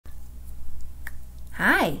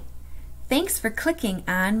Hi, thanks for clicking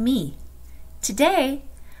on me. Today,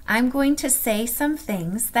 I'm going to say some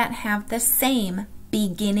things that have the same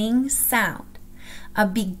beginning sound. A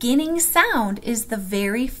beginning sound is the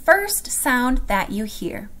very first sound that you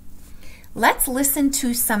hear. Let's listen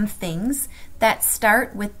to some things that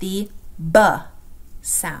start with the B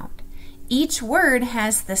sound. Each word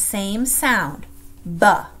has the same sound. B.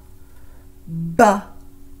 B.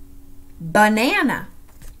 Banana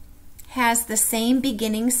has the same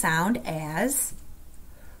beginning sound as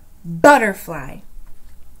butterfly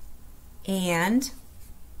and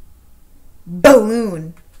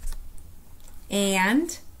balloon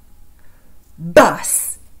and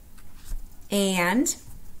bus and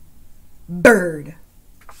bird.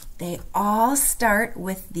 They all start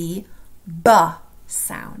with the B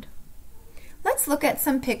sound. Let's look at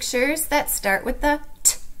some pictures that start with the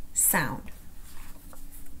T sound.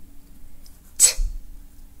 T.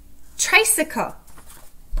 Tricycle.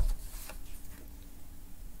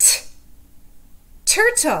 T.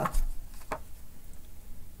 Turtle.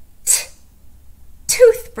 T.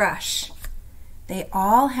 Toothbrush. They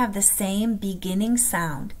all have the same beginning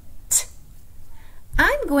sound. T.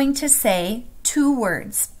 I'm going to say two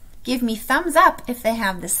words. Give me thumbs up if they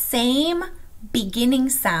have the same beginning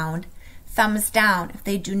sound. Thumbs down if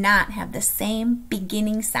they do not have the same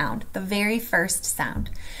beginning sound, the very first sound.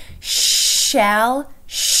 Shell,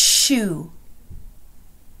 shoe.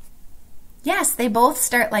 Yes, they both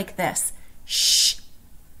start like this. Sh.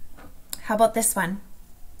 How about this one?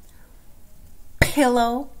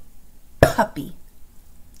 Pillow, puppy.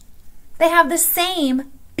 They have the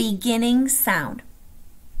same beginning sound.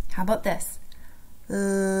 How about this?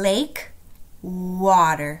 Lake,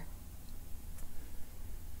 water.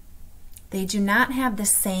 They do not have the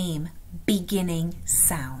same beginning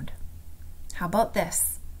sound. How about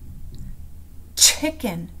this?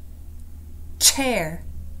 Chicken, chair.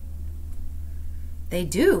 They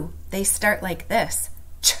do. They start like this.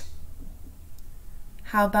 Ch.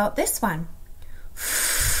 How about this one?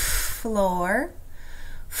 Floor,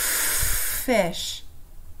 fish.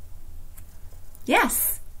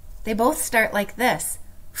 Yes, they both start like this.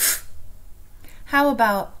 How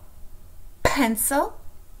about pencil,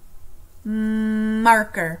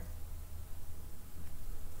 marker?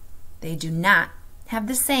 They do not have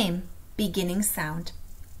the same beginning sound.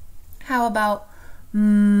 How about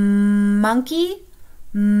monkey,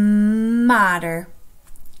 mater?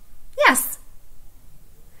 Yes.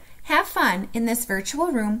 Have fun in this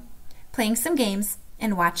virtual room, playing some games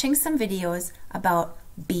and watching some videos about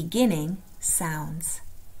beginning sounds.